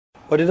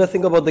What did I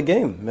think about the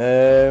game?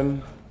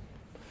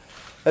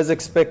 As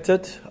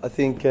expected, I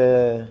think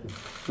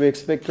we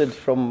expected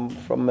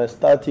from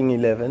starting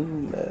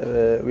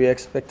 11, we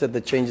expected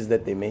the changes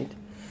that they made.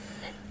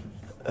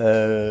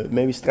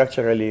 Maybe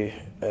structurally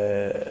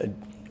a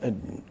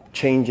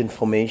change in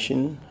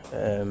formation,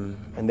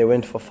 and they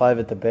went for 5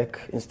 at the back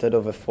instead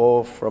of a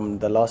 4 from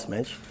the last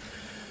match.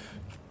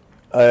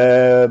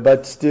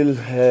 But still,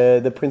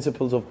 the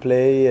principles of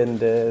play and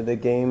the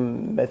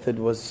game method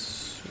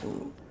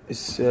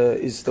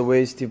is the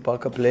way Steve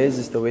Barker plays,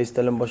 is the way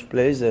Stellenbosch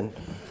plays, and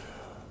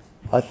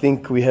I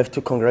think we have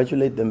to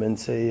congratulate them and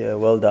say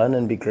well done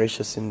and be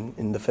gracious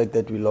in the fact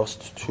that we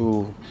lost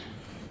to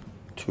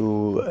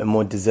a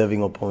more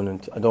deserving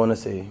opponent. I don't want to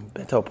say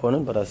better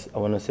opponent, but I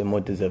want to say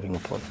more deserving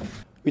opponent.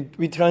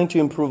 We're trying to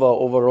improve our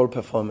overall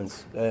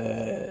performance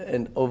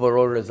and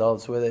overall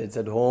results, whether it's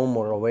at home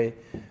or away.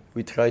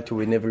 We try to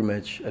win every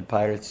match at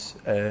Pirates.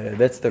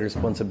 That's the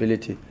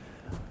responsibility.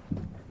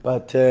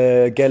 But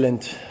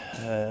gallant,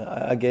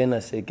 again I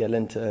say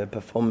gallant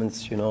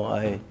performance. You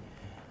know,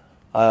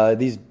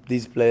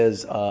 these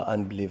players are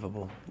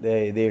unbelievable.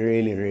 They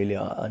really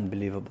are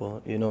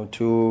unbelievable. You know,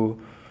 to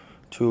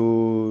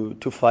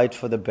fight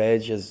for the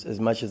badge as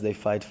much as they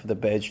fight for the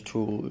badge,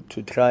 to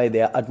try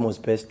their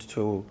utmost best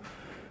to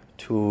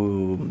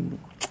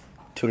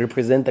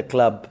represent the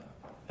club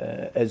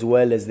as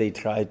well as they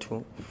try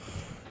to.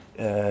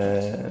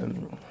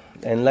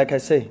 And like I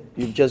say,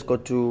 you've just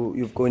got to,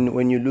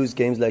 when you lose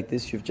games like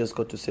this, you've just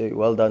got to say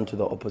well done to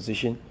the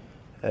opposition.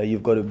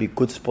 You've got to be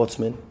good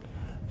sportsmen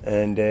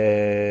and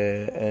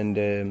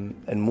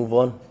move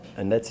on,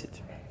 and that's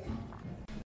it.